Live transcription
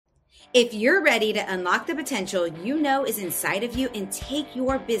If you're ready to unlock the potential you know is inside of you and take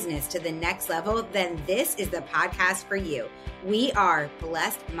your business to the next level, then this is the podcast for you. We are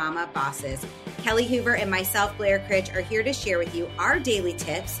Blessed Mama Bosses. Kelly Hoover and myself, Blair Critch, are here to share with you our daily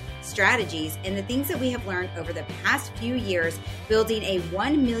tips, strategies, and the things that we have learned over the past few years building a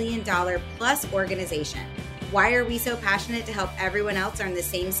 $1 million plus organization. Why are we so passionate to help everyone else learn the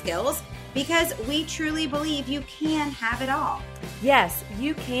same skills? Because we truly believe you can have it all. Yes,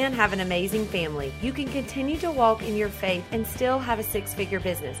 you can have an amazing family. You can continue to walk in your faith and still have a six-figure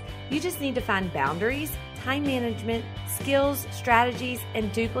business. You just need to find boundaries, time management, skills, strategies,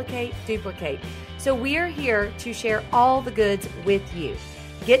 and duplicate. So we are here to share all the goods with you.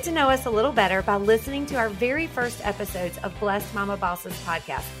 Get to know us a little better by listening to our very first episodes of Blessed Mama Bosses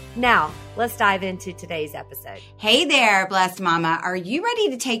podcast. Now, let's dive into today's episode. Hey there, Blessed Mama. Are you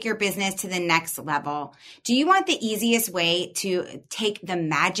ready to take your business to the next level? Do you want the easiest way to take the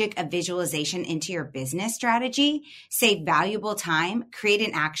magic of visualization into your business strategy, save valuable time, create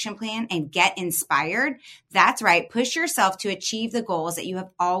an action plan, and get inspired? That's right. Push yourself to achieve the goals that you have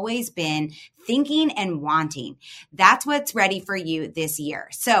always been thinking and wanting. That's what's ready for you this year.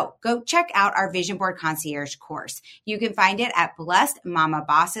 So go check out our Vision Board Concierge course. You can find it at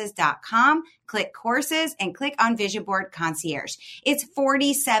blessedmamabosses.com. Click courses and click on Vision Board Concierge. It's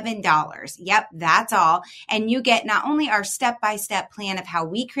 $47. Yep, that's all. And you get not only our step-by-step plan of how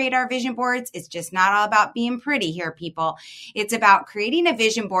we create our vision boards. It's just not all about being pretty here, people. It's about creating a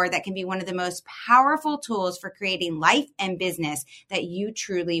vision board that can be one of the most powerful tools for creating life and business that you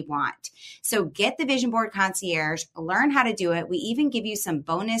truly want. So get the Vision Board Concierge, learn how to do it. We even give you some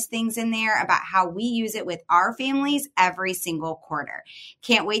bonus things in there about how we use it with our families every single quarter.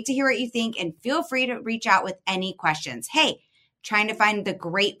 Can't wait to hear what you think, and feel free to reach out with any questions. Hey, trying to find the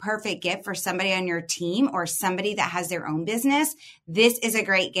great, perfect gift for somebody on your team or somebody that has their own business? This is a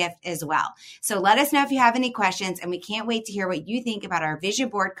great gift as well. So let us know if you have any questions, and we can't wait to hear what you think about our Vision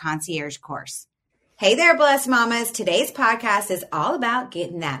Board Concierge course. Hey there, Blessed Mamas. Today's podcast is all about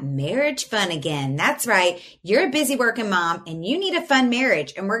getting that marriage fun again. That's right. You're a busy working mom and you need a fun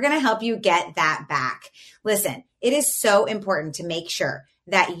marriage, and we're going to help you get that back. Listen, it is so important to make sure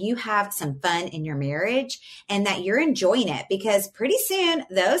that you have some fun in your marriage and that you're enjoying it, because pretty soon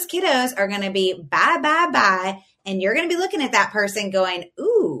those kiddos are going to be bye, and you're going to be looking at that person going,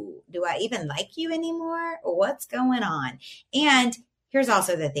 ooh, do I even like you anymore? What's going on? And here's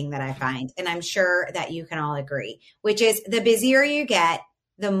also the thing that I find, and I'm sure that you can all agree, which is the busier you get,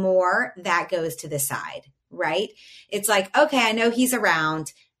 the more that goes to the side, right? It's like, okay, I know he's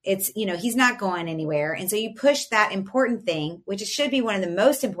around. It's, he's not going anywhere. And so you push that important thing, which should be one of the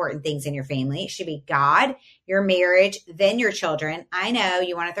most important things in your family. It should be God, your marriage, then your children. I know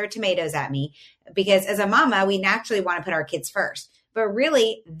you want to throw tomatoes at me because as a mama, we naturally want to put our kids first. But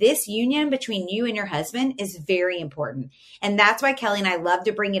really, this union between you and your husband is very important. And that's why Kelly and I love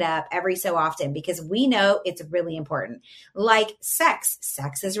to bring it up every so often, because we know it's really important. Like sex.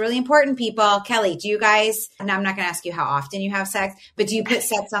 Sex is really important, people. Kelly, do you guys, and I'm not going to ask you how often you have sex, but do you put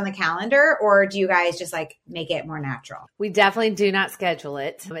sex on the calendar, or do you guys just make it more natural? We definitely do not schedule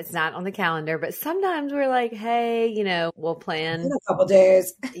it. It's not on the calendar, but sometimes we're like, hey, we'll plan in a couple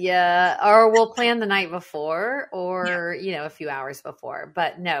days. Yeah. Or we'll plan the night before or, a few hours before,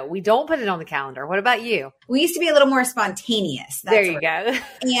 but no, we don't put it on the calendar. What about you? We used to be a little more spontaneous. There you go.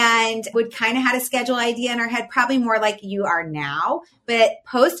 And would kind of had a schedule idea in our head, probably more like you are now. But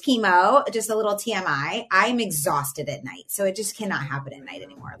post chemo, just a little TMI, I'm exhausted at night. So it just cannot happen at night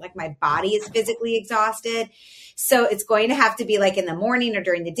anymore. Like my body is physically exhausted. So it's going to have to be like in the morning or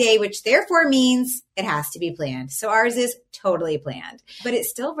during the day, which therefore means it has to be planned. So ours is totally planned, but it's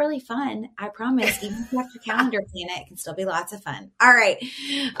still really fun. I promise. Even if you have to calendar plan it, it can still be lots of fun. All right.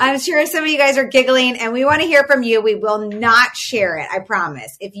 I'm sure some of you guys are giggling and we want to hear from you. We will not share it. I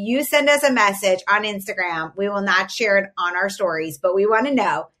promise. If you send us a message on Instagram, we will not share it on our stories, but we want to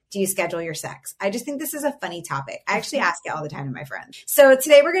know, do you schedule your sex? I just think this is a funny topic. I actually ask it all the time to my friends. So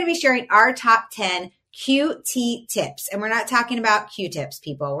today we're going to be sharing our top 10 QT tips. And we're not talking about Q-tips,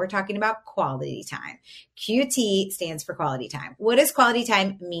 people. We're talking about quality time. QT stands for quality time. What does quality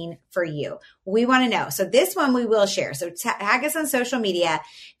time mean for you? We want to know. So this one we will share. So tag us on social media.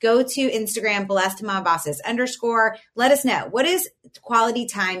 Go to Instagram, _. Let us know. What does quality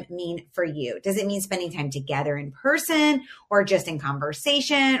time mean for you? Does it mean spending time together in person or just in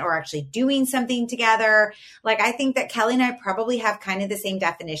conversation or actually doing something together? I think that Kelly and I probably have kind of the same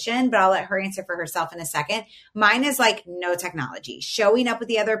definition, but I'll let her answer for herself in a second. Mine is no technology, showing up with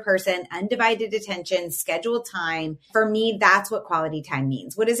the other person, undivided attention, scheduled time. For me, that's what quality time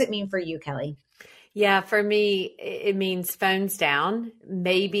means. What does it mean for you, Kelly? Yeah, for me, it means phones down.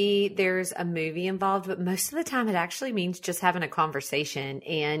 Maybe there's a movie involved, but most of the time it actually means just having a conversation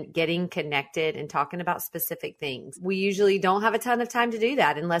and getting connected and talking about specific things. We usually don't have a ton of time to do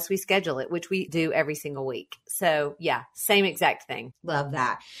that unless we schedule it, which we do every single week. So yeah, same exact thing. Love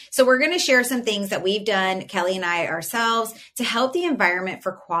that. So we're going to share some things that we've done, Kelly and I ourselves, to help the environment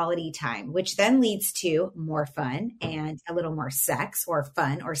for quality time, which then leads to more fun and a little more sex or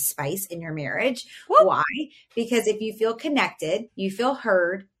fun or spice in your marriage. Woo! Why? Because if you feel connected, you feel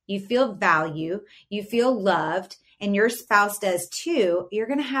heard, you feel value, you feel loved, and your spouse does too, you're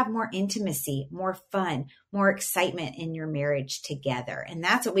going to have more intimacy, more fun, more excitement in your marriage together. And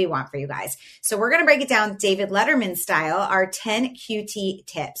that's what we want for you guys. So we're going to break it down David Letterman style, our 10 QT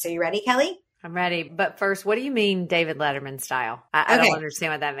tips. Are you ready, Kelly? I'm ready. But first, what do you mean David Letterman style? I don't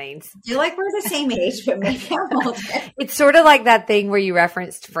understand what that means. I feel like we're the same age, but maybe I'm older. It's sort of like that thing where you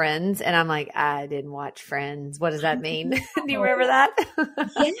referenced Friends, and I'm like, I didn't watch Friends. What does that mean? Do you remember that?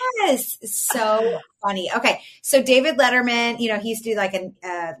 Yes. So funny. Okay. So David Letterman, he used to do like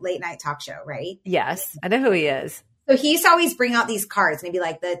a late night talk show, right? Yes. I know who he is. So he used to always bring out these cards, maybe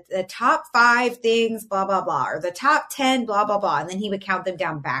like the top 5 things, blah, blah, blah, or the top 10, blah, blah, blah. And then he would count them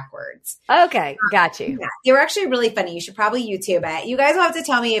down backwards. Okay. Got you. Yeah, they were actually really funny. You should probably YouTube it. You guys will have to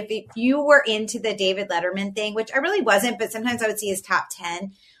tell me if you were into the David Letterman thing, which I really wasn't, but sometimes I would see his top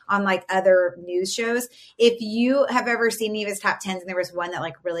 10 on like other news shows. If you have ever seen any of his top 10s and there was one that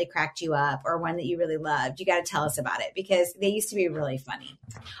like really cracked you up or one that you really loved, you got to tell us about it because they used to be really funny.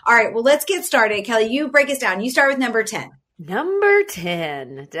 All right. Well, let's get started. Kelly, you break us down. You start with number 10. Number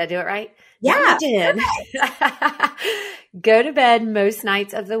 10. Did I do it right? Yeah. Number 10. Go to bed most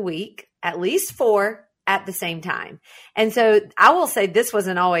nights of the week, at least 4 at the same time. And so I will say this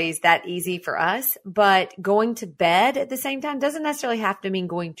wasn't always that easy for us, but going to bed at the same time doesn't necessarily have to mean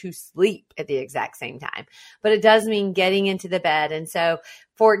going to sleep at the exact same time, but it does mean getting into the bed. And so,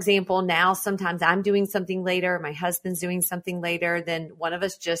 for example, now sometimes I'm doing something later, my husband's doing something later, then one of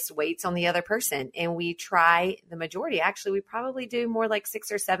us just waits on the other person. And we try the majority. Actually, we probably do more like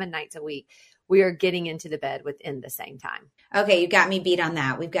 6 or 7 nights a week. We are getting into the bed within the same time. Okay, you got me beat on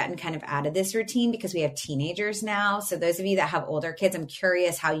that. We've gotten kind of out of this routine because we have teenagers now. So those of you that have older kids, I'm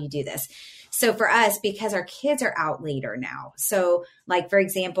curious how you do this. So for us, because our kids are out later now. So like, for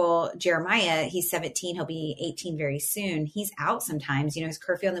example, Jeremiah, he's 17. He'll be 18 very soon. He's out sometimes. His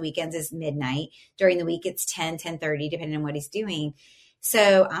curfew on the weekends is midnight. During the week, it's 10:30, depending on what he's doing.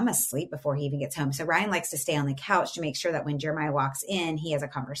 So I'm asleep before he even gets home. So Ryan likes to stay on the couch to make sure that when Jeremiah walks in, he has a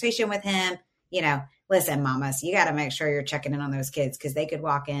conversation with him. Listen, mamas, you got to make sure you're checking in on those kids because they could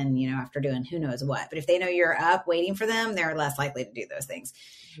walk in, after doing who knows what. But if they know you're up waiting for them, they're less likely to do those things.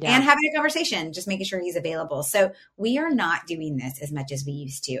 Yeah. And having a conversation, just making sure he's available. So we are not doing this as much as we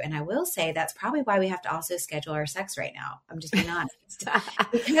used to. And I will say that's probably why we have to also schedule our sex right now. I'm just being honest.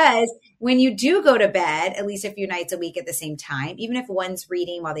 Because when you do go to bed, at least a few nights a week at the same time, even if one's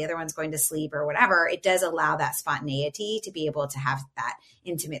reading while the other one's going to sleep or whatever, it does allow that spontaneity to be able to have that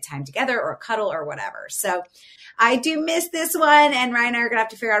intimate time together or cuddle or whatever. So I do miss this one, and Ryan and I are going to have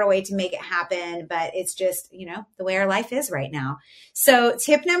to figure out a way to make it happen, but it's just, the way our life is right now. So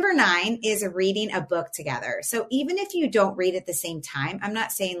tip number 9 is reading a book together. So even if you don't read at the same time, I'm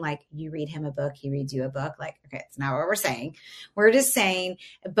not saying like you read him a book, he reads you a book. Like, okay, it's not what we're saying. We're just saying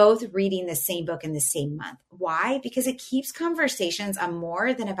both reading the same book in the same month. Why? Because it keeps conversations on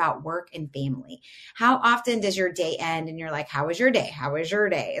more than about work and family. How often does your day end and you're like, how was your day? How was your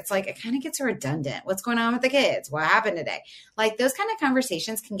day? It's like, it kind of gets redundant. What's going on with the kids? What happened today? Like those kind of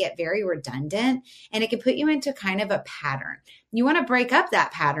conversations can get very redundant and it can put you into kind of a pattern. You want to break up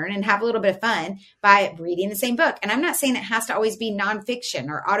that pattern and have a little bit of fun by reading the same book. And I'm not saying it has to always be nonfiction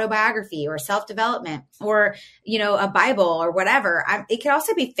or autobiography or self-development or, a Bible or whatever. It could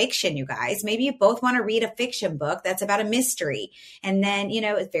also be fiction, you guys. Maybe you both want to read a fiction book that's about a mystery. And then,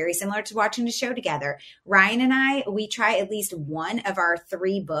 it's very similar to watching a show together. Ryan and I, we try at least one of our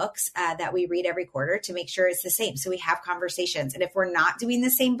 3 books that we read every quarter to make sure it's the same. So we have conversations. And if we're not doing the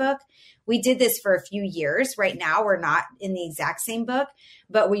same book, we did this for a few years. Right now, we're not in the exact same book,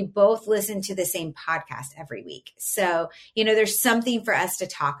 but we both listen to the same podcast every week. So, there's something for us to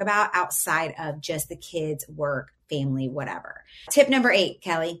talk about outside of just the kids, work, family, whatever. Tip number 8,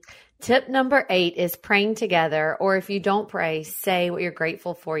 Kelly. Tip number 8 is praying together, or if you don't pray, say what you're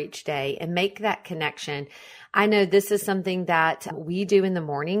grateful for each day and make that connection. I know this is something that we do in the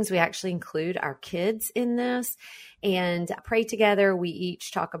mornings. We actually include our kids in this. and pray together. We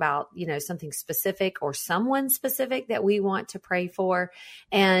each talk about, something specific or someone specific that we want to pray for.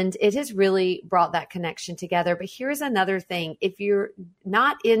 And it has really brought that connection together. But here's another thing. If you're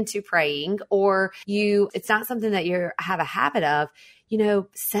not into praying or it's not something that you have a habit of,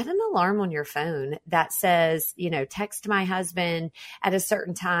 set an alarm on your phone that says, text my husband at a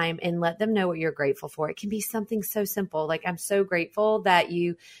certain time and let them know what you're grateful for. It can be something so simple. Like, I'm so grateful that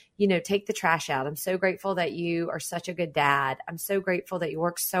you take the trash out. I'm so grateful that you are such a good dad. I'm so grateful that you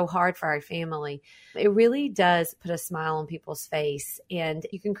work so hard for our family. It really does put a smile on people's face. And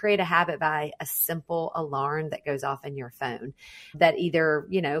you can create a habit by a simple alarm that goes off in your phone that either,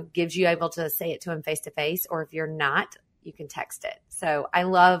 gives you able to say it to him face to face, or if you're not, you can text it. So I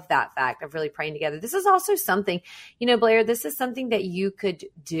love that fact of really praying together. This is also something, Blair, this is something that you could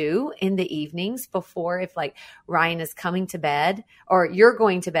do in the evenings before, if like Ryan is coming to bed or you're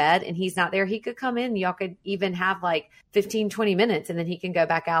going to bed and he's not there, he could come in. Y'all could even have like 15, 20 minutes and then he can go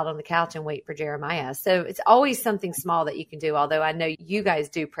back out on the couch and wait for Jeremiah. So it's always something small that you can do. Although I know you guys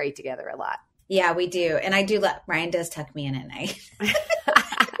do pray together a lot. Yeah, we do. And I do Ryan does tuck me in at night.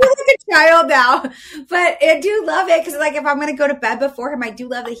 Like a child now, but I do love it because like if I'm going to go to bed before him, I do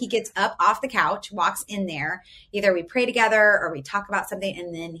love that he gets up off the couch, walks in there. Either we pray together or we talk about something,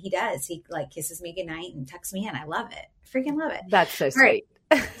 and then he like kisses me goodnight and tucks me in. I love it. Freaking love it. That's so sweet.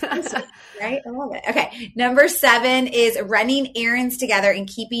 Right? I love it. Okay. Number 7 is running errands together and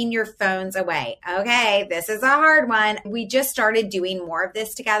keeping your phones away. Okay. This is a hard one. We just started doing more of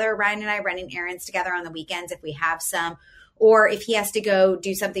this together. Ryan and I running errands together on the weekends if we have some, or if he has to go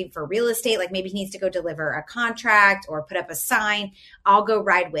do something for real estate, like maybe he needs to go deliver a contract or put up a sign, I'll go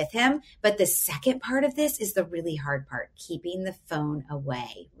ride with him. But the second part of this is the really hard part, keeping the phone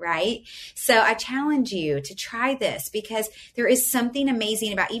away, right? So I challenge you to try this because there is something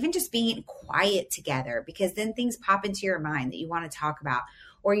amazing about even just being quiet together, because then things pop into your mind that you want to talk about.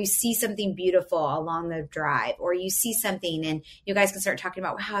 Or you see something beautiful along the drive, or you see something and you guys can start talking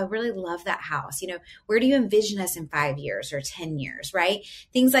about, wow, I really love that house. Where do you envision us in 5 years or 10 years, right?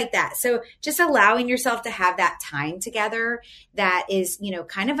 Things like that. So just allowing yourself to have that time together that is,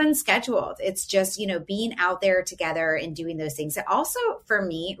 kind of unscheduled. It's just, being out there together and doing those things. It also, for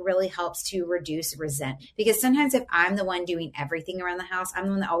me, really helps to reduce resentment, because sometimes if I'm the one doing everything around the house, I'm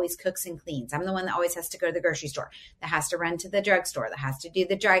the one that always cooks and cleans. I'm the one that always has to go to the grocery store, that has to run to the drugstore, that has to do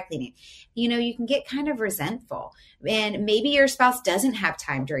the dry cleaning. You can get kind of resentful, and maybe your spouse doesn't have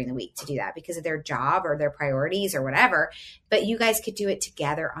time during the week to do that because of their job or their priorities or whatever, but you guys could do it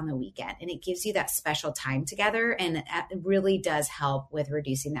together on the weekend, and it gives you that special time together, and it really does help with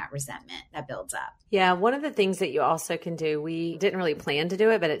reducing that resentment that builds up. Yeah. One of the things that you also can do, we didn't really plan to do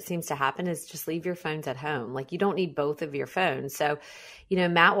it, but it seems to happen, is just leave your phones at home. Like, you don't need both of your phones. So,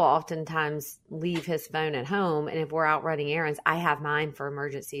 Matt will oftentimes leave his phone at home. And if we're out running errands, I have mine for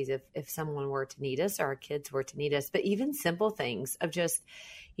emergencies if someone were to need us or our kids were to need us. But even simple things of just,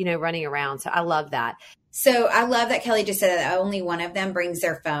 running around. So I love that. So I love that Kelly just said that only one of them brings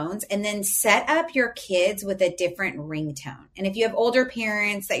their phones, and then set up your kids with a different ringtone. And if you have older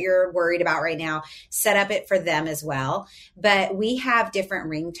parents that you're worried about right now, set up it for them as well. But we have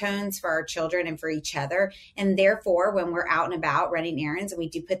different ringtones for our children and for each other. And therefore, when we're out and about running errands and we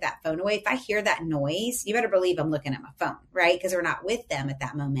do put that phone away, if I hear that noise, you better believe I'm looking at my phone, right? Because we're not with them at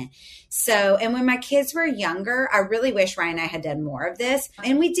that moment. So, and when my kids were younger, I really wish Ryan and I had done more of this.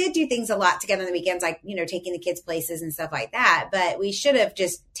 And we did do things a lot together on the weekends, like, taking the kids places and stuff like that. But we should have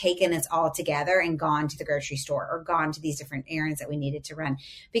just taken us all together and gone to the grocery store or gone to these different errands that we needed to run,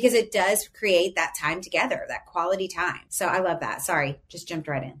 because it does create that time together, that quality time. So I love that. Sorry, just jumped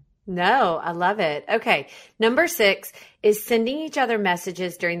right in. No, I love it. Okay. Number 6 is sending each other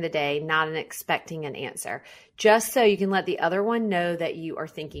messages during the day, not expecting an answer, just so you can let the other one know that you are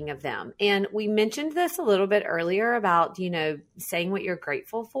thinking of them. And we mentioned this a little bit earlier about, saying what you're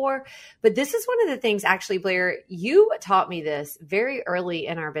grateful for. But this is one of the things, actually, Blair, you taught me this very early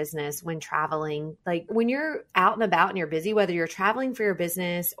in our business when traveling. Like, when you're out and about and you're busy, whether you're traveling for your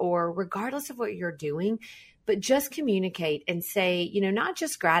business or regardless of what you're doing, but just communicate and say, not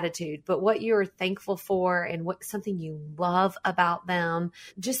just gratitude, but what you're thankful for and what something you love about them,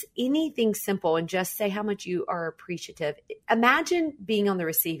 just anything simple, and just say how much you are appreciative. Imagine being on the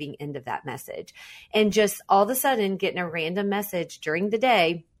receiving end of that message and just all of a sudden getting a random message during the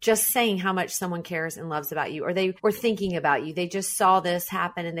day, just saying how much someone cares and loves about you, or they were thinking about you. They just saw this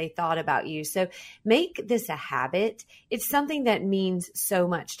happen and they thought about you. So make this a habit. It's something that means so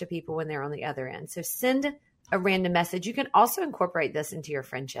much to people when they're on the other end. So send a random message. You can also incorporate this into your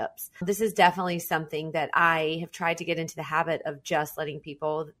friendships. This is definitely something that I have tried to get into the habit of, just letting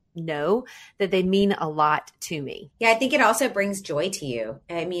people know that they mean a lot to me. Yeah, I think it also brings joy to you.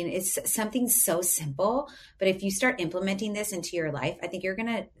 I mean, it's something so simple, but if you start implementing this into your life, I think you're going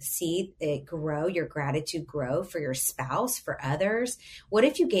to see it grow, your gratitude grow for your spouse, for others. What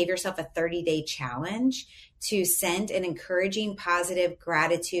if you gave yourself a 30-day challenge to send an encouraging, positive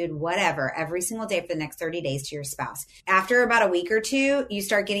gratitude, whatever, every single day for the next 30 days to your spouse? After about a week or two, you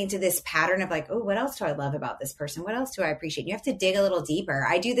start getting to this pattern of like, oh, what else do I love about this person? What else do I appreciate? You have to dig a little deeper.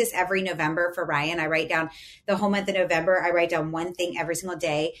 I do this every November for Ryan. I write down the whole month of November. I write down one thing every single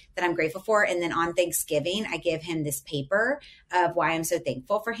day that I'm grateful for. And then on Thanksgiving, I give him this paper of why I'm so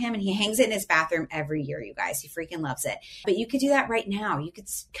thankful for him. And he hangs it in his bathroom every year, you guys. He freaking loves it. But you could do that right now. You could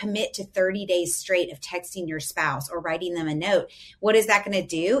commit to 30 days straight of texting your spouse or writing them a note. What is that going to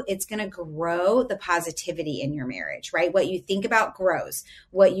do? It's going to grow the positivity in your marriage, right? What you think about grows.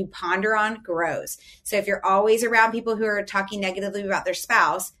 What you ponder on grows. So if you're always around people who are talking negatively about their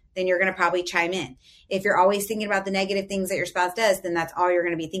spouse, then you're going to probably chime in. If you're always thinking about the negative things that your spouse does, then that's all you're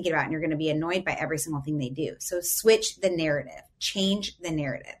going to be thinking about. And you're going to be annoyed by every single thing they do. So switch the narrative, change the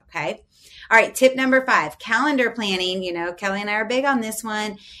narrative. Okay. All right. Tip number 5, calendar planning. You know, Kelly and I are big on this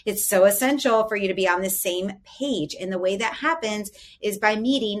one. It's so essential for you to be on the same page. And the way that happens is by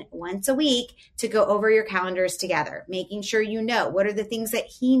meeting once a week to go over your calendars together, making sure you know what are the things that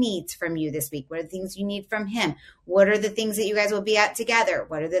he needs from you this week. What are the things you need from him? What are the things that you guys will be at together?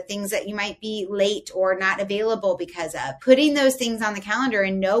 What are the things that you might be late or not available because of? Putting those things on the calendar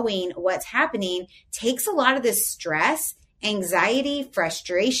and knowing what's happening takes a lot of this stress, anxiety,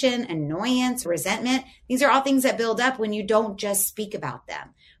 frustration, annoyance, resentment. These are all things that build up when you don't just speak about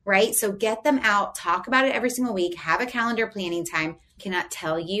them, right? So get them out, talk about it every single week, have a calendar planning time. Cannot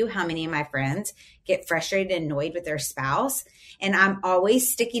tell you how many of my friends get frustrated and annoyed with their spouse. And I'm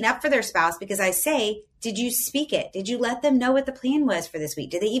always sticking up for their spouse because I say, did you speak it? Did you let them know what the plan was for this week?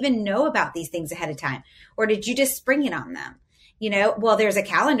 Did they even know about these things ahead of time? Or did you just spring it on them? You know, well, there's a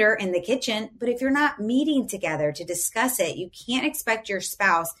calendar in the kitchen, but if you're not meeting together to discuss it, you can't expect your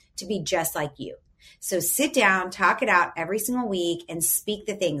spouse to be just like you. So sit down, talk it out every single week and speak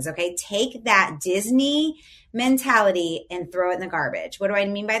the things, okay? Take that Disney mentality and throw it in the garbage. What do I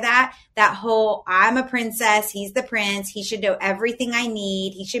mean by that? That whole, I'm a princess, he's the prince, he should know everything I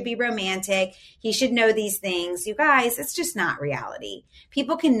need, he should be romantic, he should know these things. You guys, it's just not reality.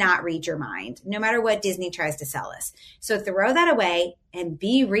 People cannot read your mind, no matter what Disney tries to sell us. So throw that away and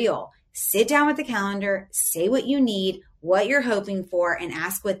be real. Sit down with the calendar, say what you need, what you're hoping for, and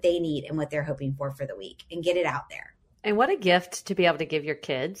ask what they need and what they're hoping for the week and get it out there. And what a gift to be able to give your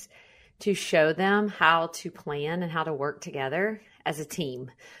kids, to show them how to plan and how to work together as a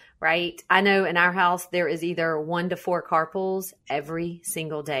team, right? I know in our house, there is either 1 to 4 carpools every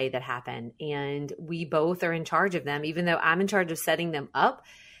single day that happen. And we both are in charge of them, even though I'm in charge of setting them up.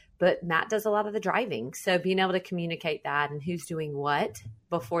 But Matt does a lot of the driving. So being able to communicate that and who's doing what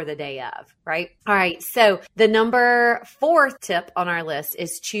before the day of, right? All right. So the number 4 tip on our list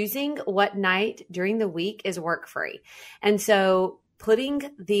is choosing what night during the week is work free. And so putting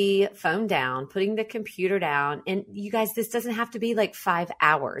the phone down, putting the computer down. And you guys, this doesn't have to be like 5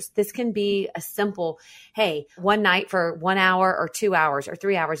 hours. This can be a simple, hey, one night for 1 hour or 2 hours or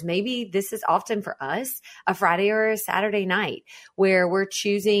 3 hours. Maybe this is often for us a Friday or a Saturday night where we're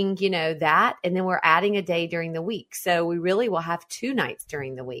choosing, you know, that, and then we're adding a day during the week. So we really will have 2 nights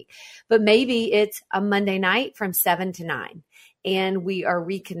during the week, but maybe it's a Monday night from 7 to 9. And we are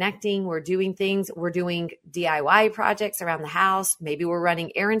reconnecting. We're doing things. We're doing DIY projects around the house. Maybe we're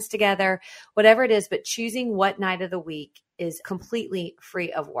running errands together, whatever it is, but choosing what night of the week is completely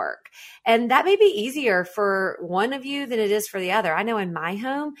free of work. And that may be easier for one of you than it is for the other. I know in my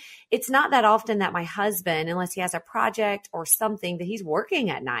home, it's not that often that my husband, unless he has a project or something, that he's working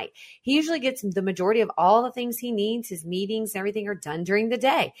at night. He usually gets the majority of all the things he needs. His meetings and everything are done during the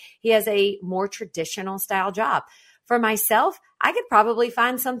day. He has a more traditional style job. For myself, I could probably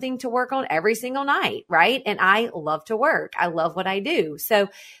find something to work on every single night, right? And I love to work. I love what I do. So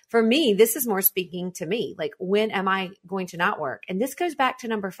for me, this is more speaking to me. Like, when am I going to not work? And this goes back to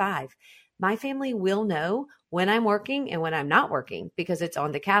number 5. My family will know when I'm working and when I'm not working because it's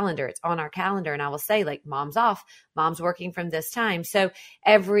on the calendar. It's on our calendar. And I will say, like, mom's off, mom's working from this time. So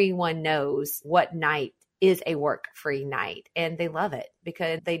everyone knows what night is a work-free night, and they love it.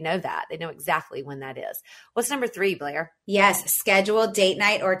 because they know that. They know exactly when that is. What's number 3, Blair? Yes, schedule date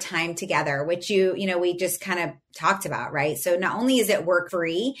night or time together, which we just kind of talked about, right? So not only is it work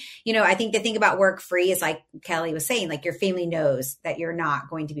free, I think the thing about work free is like Kelly was saying, like your family knows that you're not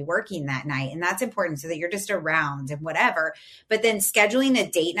going to be working that night. And that's important so that you're just around and whatever. But then scheduling a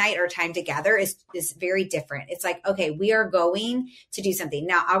date night or time together is very different. It's like, okay, we are going to do something.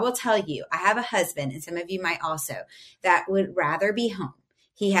 Now, I will tell you, I have a husband, and some of you might also, that would rather be home.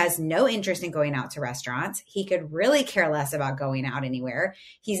 He has no interest in going out to restaurants. He could really care less about going out anywhere.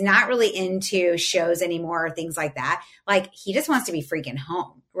 He's not really into shows anymore or things like that. Like he just wants to be freaking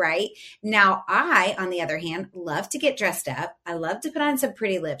home, right? Now, I, on the other hand, love to get dressed up. I love to put on some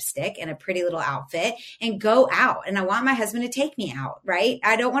pretty lipstick and a pretty little outfit and go out. And I want my husband to take me out, right?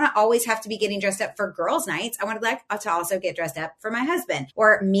 I don't want to always have to be getting dressed up for girls' nights. I want to also get dressed up for my husband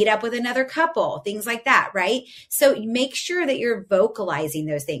or meet up with another couple, things like that, right? So make sure that you're vocalizing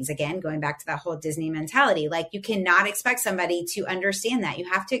those things. Again, going back to that whole Disney mentality, like you cannot expect somebody to understand that. You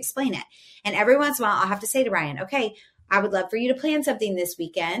have to explain it. And every once in a while, I'll have to say to Ryan, okay, I would love for you to plan something this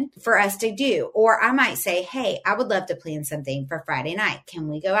weekend for us to do. Or I might say, hey, I would love to plan something for Friday night. Can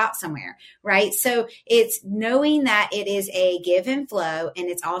we go out somewhere? Right? So it's knowing that it is a give and flow, and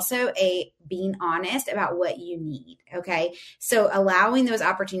it's also a being honest about what you need. Okay. So allowing those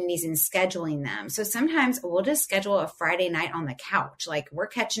opportunities and scheduling them. So sometimes we'll just schedule a Friday night on the couch. Like we're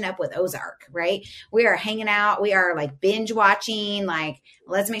catching up with Ozark, right? We are hanging out. We are like binge watching, like,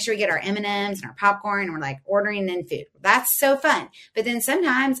 let's make sure we get our M&Ms and our popcorn, and we're like ordering in food. That's so fun. But then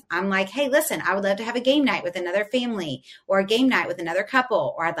sometimes I'm like, hey, listen, I would love to have a game night with another family or a game night with another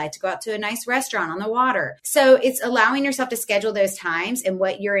couple, or I'd like to go out to a nice restaurant on the water. So it's allowing yourself to schedule those times and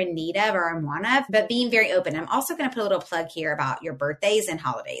what you're in need of or in want of, but being very open. I'm also going to put a little plug here about your birthdays and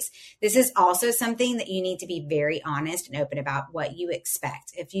holidays. This is also something that you need to be very honest and open about what you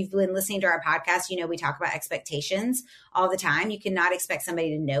expect. If you've been listening to our podcast, we talk about expectations all the time. You cannot expect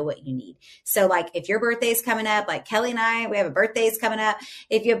somebody to know what you need. So like if your birthday's coming up, like Kelly and I, we have a birthdays coming up.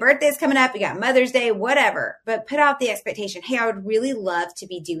 If your birthday's coming up, you got Mother's Day, whatever, but put out the expectation. Hey, I would really love to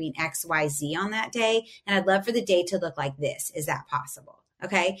be doing X, Y, Z on that day. And I'd love for the day to look like this. Is that possible?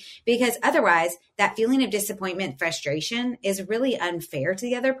 Okay. Because otherwise that feeling of disappointment, frustration is really unfair to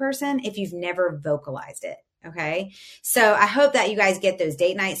the other person if you've never vocalized it. Okay. So I hope that you guys get those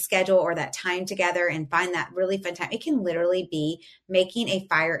date night schedule or that time together and find that really fun time. It can literally be making a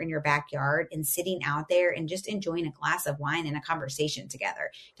fire in your backyard and sitting out there and just enjoying a glass of wine and a conversation together.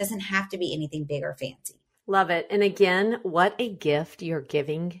 It doesn't have to be anything big or fancy. Love it. And again, what a gift you're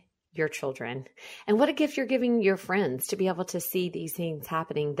giving your children, and what a gift you're giving your friends to be able to see these things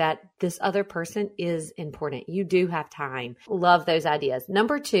happening, that this other person is important. You do have time. Love those ideas.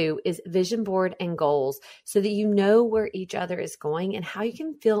 Number 2 is vision board and goals, so that you know where each other is going and how you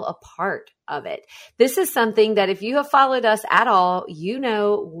can feel a part of it. This is something that if you have followed us at all,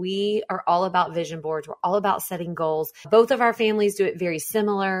 we are all about vision boards. We're all about setting goals. Both of our families do it very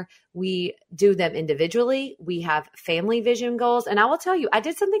similar. We do them individually. We have family vision goals. And I will tell you, I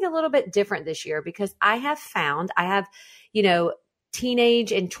did something a little bit different this year because I have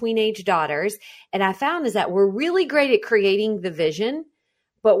teenage and tweenage daughters. And I found is that we're really great at creating the vision,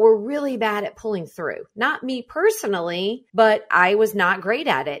 but we're really bad at pulling through. Not me personally, but I was not great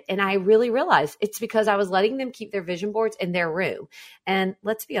at it. And I really realized it's because I was letting them keep their vision boards in their room. And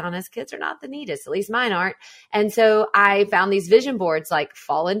let's be honest, kids are not the neatest, at least mine aren't. And so I found these vision boards like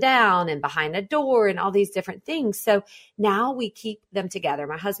falling down and behind a door and all these different things. So now we keep them together.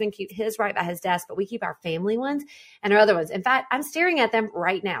 My husband keeps his right by his desk, but we keep our family ones and our other ones. In fact, I'm staring at them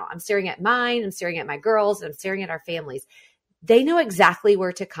right now. I'm staring at mine, I'm staring at my girls, and I'm staring at our families. They know exactly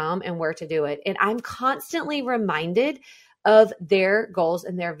where to come and where to do it. And I'm constantly reminded of their goals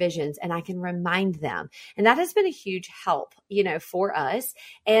and their visions, and I can remind them. And that has been a huge help, for us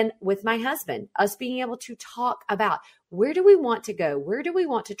and with my husband, us being able to talk about where do we want to go? Where do we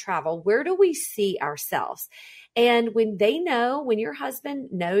want to travel? Where do we see ourselves? And when your husband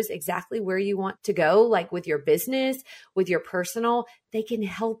knows exactly where you want to go, like with your business, with your personal, they can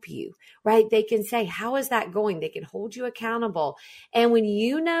help you, right? They can say, how is that going? They can hold you accountable. And when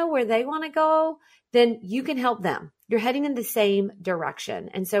you know where they want to go, then you can help them. You're heading in the same direction.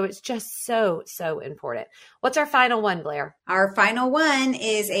 And so it's just so, so important. What's our final one, Blair? Our final one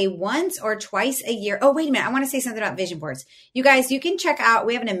is a once or twice a year. Oh, wait a minute. I want to say something about vision boards. You guys, you can check out,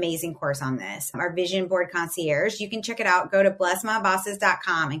 we have an amazing course on this, our Vision Board Concierge. You can check it out. Go to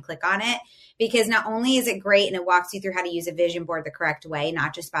blessmybosses.com and click on it. Because not only is it great and it walks you through how to use a vision board the correct way,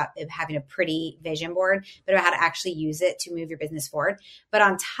 not just about having a pretty vision board, but about how to actually use it to move your business forward. But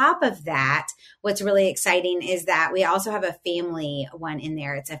on top of that, what's really exciting is that we we also have a family one in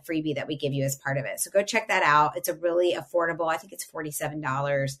there. It's a freebie that we give you as part of it. So go check that out. It's a really affordable. I think it's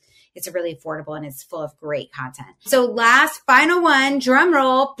 $47. It's a really affordable and it's full of great content. So last, final one, drum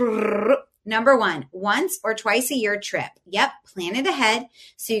roll. Number 1, once or twice a year trip. Yep, plan it ahead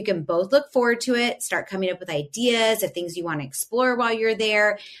so you can both look forward to it, start coming up with ideas of things you want to explore while you're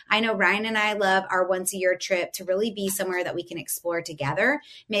there. I know Ryan and I love our once a year trip to really be somewhere that we can explore together.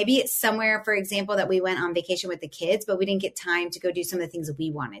 Maybe it's somewhere, for example, that we went on vacation with the kids, but we didn't get time to go do some of the things that we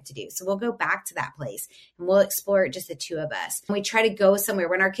wanted to do. So we'll go back to that place and we'll explore it, just the two of us. And we try to go somewhere.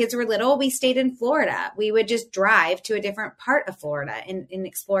 When our kids were little, we stayed in Florida. We would just drive to a different part of Florida and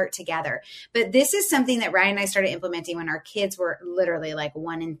explore it together. But this is something that Ryan and I started implementing when our kids were literally like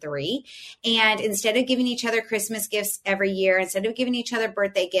 1 and 3. And instead of giving each other Christmas gifts every year, instead of giving each other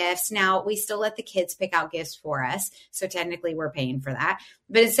birthday gifts, now we still let the kids pick out gifts for us. So technically we're paying for that.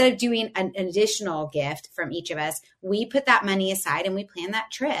 But instead of doing an additional gift from each of us, we put that money aside and we plan that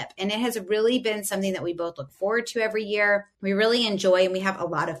trip. And it has really been something that we both look forward to every year. We really enjoy and we have a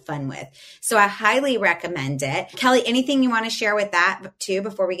lot of fun with. So I highly recommend it. Kelly, anything you want to share with that too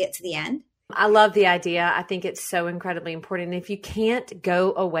before we get to the end? I love the idea. I think it's so incredibly important. If you can't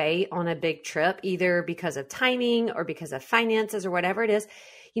go away on a big trip, either because of timing or because of finances or whatever it is,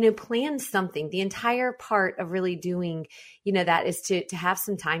 plan something. The entire part of really doing, that is to have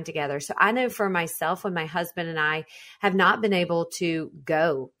some time together. So I know for myself, when my husband and I have not been able to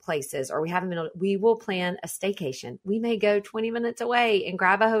go places, or we will plan a staycation. We may go 20 minutes away and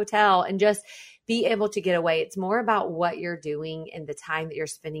grab a hotel and just be able to get away. It's more about what you're doing and the time that you're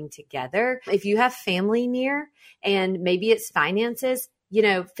spending together. If you have family near and maybe it's finances,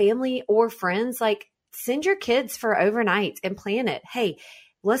 family or friends, send your kids for overnight and plan it. Hey,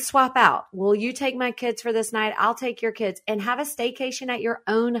 let's swap out. Will you take my kids for this night? I'll take your kids, and have a staycation at your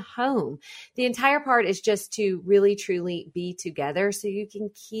own home. The entire part is just to really, truly be together so you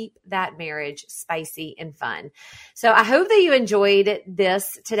can keep that marriage spicy and fun. So I hope that you enjoyed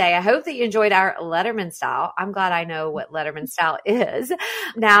this today. I hope that you enjoyed our Letterman style. I'm glad I know what Letterman style is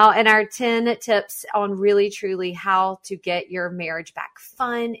now, and our 10 tips on really, truly how to get your marriage back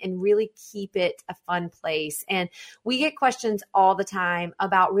fun and really keep it a fun place. And we get questions all the time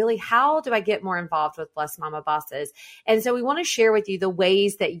about really how do I get more involved with Blessed Mama Bosses. And so we want to share with you the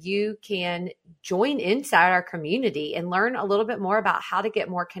ways that you can join inside our community and learn a little bit more about how to get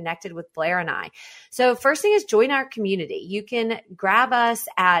more connected with Blair and I. So first thing is join our community. You can grab us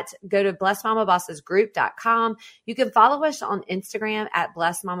go to blessedmamabossesgroup.com. You can follow us on Instagram at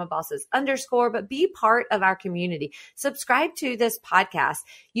blessedmamabosses_, but be part of our community. Subscribe to this podcast.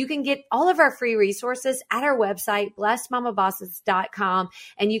 You can get all of our free resources at our website, blessedmamabosses.com.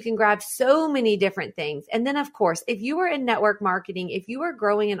 And you can grab so many different things. And then, of course, if you are in network marketing, if you are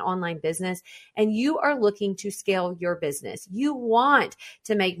growing an online business and you are looking to scale your business, you want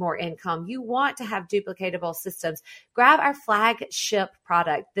to make more income, you want to have duplicatable systems, grab our flagship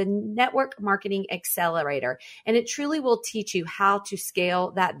product, the Network Marketing Accelerator. And it truly will teach you how to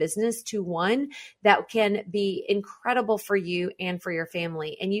scale that business to one that can be incredible for you and for your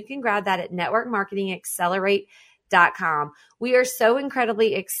family. And you can grab that at networkmarketingaccelerate.com. We are so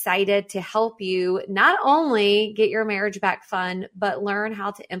incredibly excited to help you not only get your marriage back fun, but learn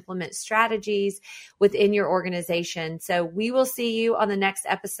how to implement strategies within your organization. So we will see you on the next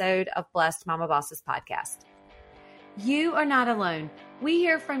episode of Blessed Mama Bosses podcast. You are not alone. We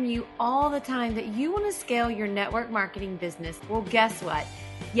hear from you all the time that you want to scale your network marketing business. Well, guess what?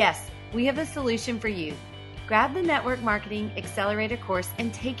 Yes, we have a solution for you. Grab the Network Marketing Accelerator course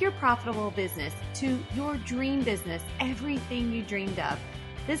and take your profitable business to your dream business, everything you dreamed of.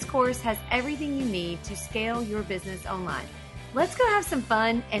 This course has everything you need to scale your business online. Let's go have some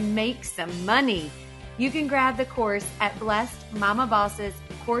fun and make some money. You can grab the course at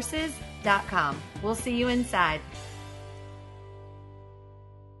blessedmamabossescourses.com. We'll see you inside.